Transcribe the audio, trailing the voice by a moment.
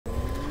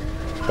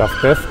Das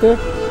Beste,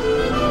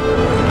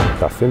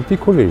 das sind die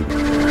Kollegen.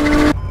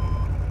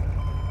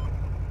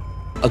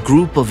 A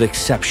group of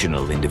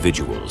exceptional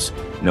individuals,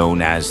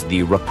 known as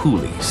the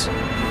Rapoolis.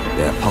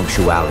 Their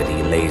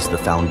punctuality lays the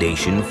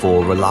foundation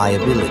for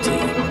reliability.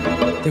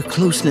 Their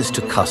closeness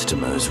to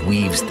customers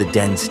weaves the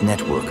dense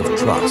network of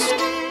trust.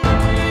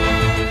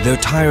 Their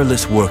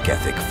tireless work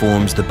ethic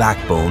forms the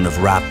backbone of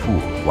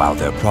Rapool, while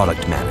their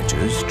product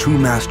managers, true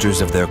masters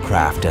of their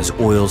craft as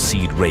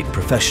oilseed rape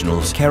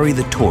professionals, carry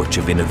the torch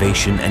of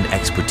innovation and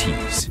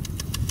expertise.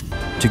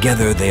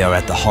 Together, they are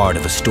at the heart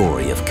of a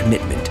story of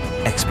commitment,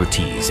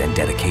 expertise, and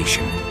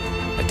dedication.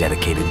 A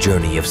dedicated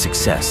journey of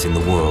success in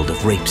the world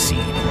of rapeseed.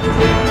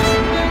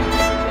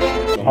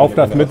 Auf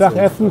das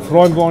Mittagessen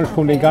freuen wir uns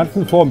schon den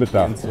ganzen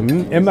Vormittag.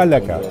 Immer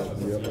lecker.